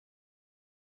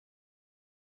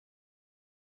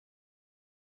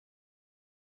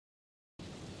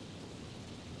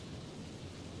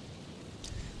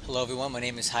Hello everyone, my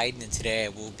name is Heiden and today I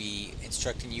will be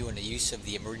instructing you on the use of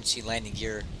the emergency landing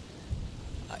gear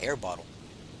air bottle.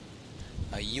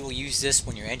 You will use this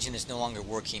when your engine is no longer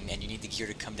working and you need the gear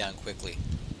to come down quickly.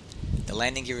 The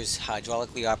landing gear is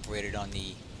hydraulically operated on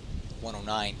the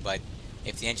 109, but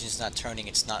if the engine is not turning,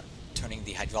 it's not turning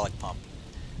the hydraulic pump.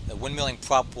 The windmilling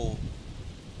prop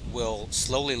will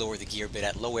slowly lower the gear, but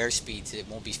at low air speeds it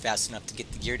won't be fast enough to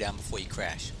get the gear down before you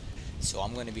crash. So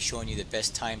I'm going to be showing you the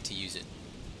best time to use it.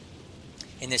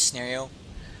 In this scenario,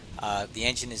 the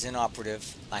engine is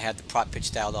inoperative. I have the prop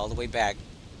pitch dialed all the way back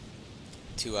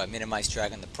to minimize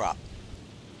drag on the prop.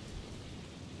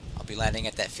 I'll be landing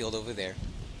at that field over there.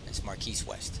 It's Marquise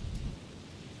West.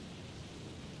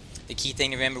 The key thing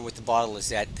to remember with the bottle is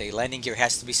that the landing gear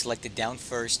has to be selected down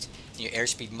first, and your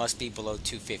airspeed must be below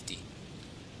 250,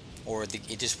 or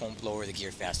it just won't lower the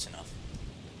gear fast enough.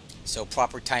 So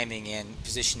proper timing and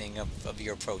positioning of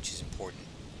your approach is important.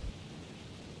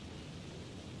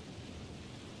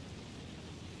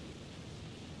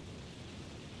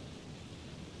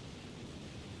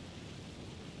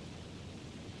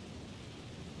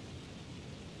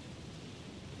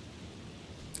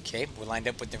 Okay, we're lined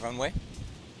up with the runway.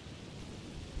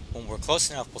 When we're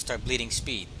close enough, we'll start bleeding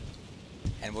speed.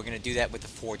 And we're going to do that with the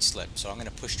forward slip. So I'm going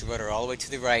to push the rudder all the way to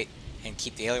the right and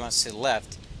keep the ailerons to the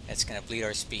left. That's going to bleed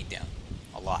our speed down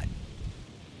a lot.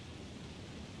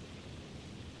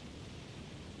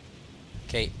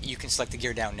 Okay, you can select the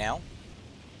gear down now.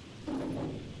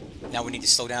 Now we need to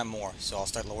slow down more. So I'll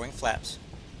start lowering flaps.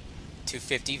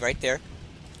 250 right there.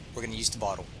 We're going to use the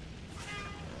bottle.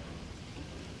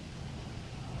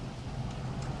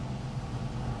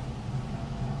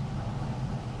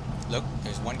 Look,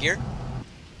 there's one gear.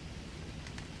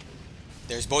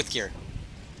 There's both gear.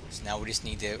 So now we just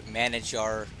need to manage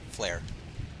our flare.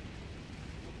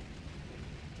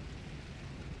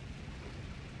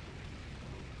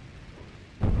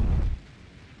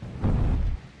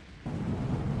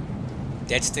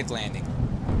 Dead stick landing.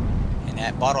 And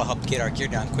that bottle helped get our gear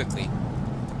down quickly.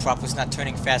 The prop was not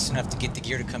turning fast enough to get the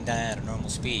gear to come down at a normal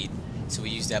speed, so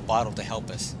we used that bottle to help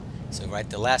us. So right at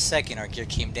the last second, our gear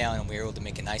came down and we were able to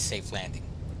make a nice safe landing.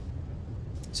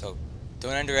 So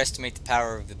don't underestimate the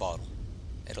power of the bottle.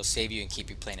 It'll save you and keep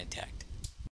your plane intact.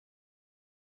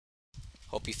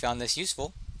 Hope you found this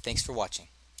useful. Thanks for watching.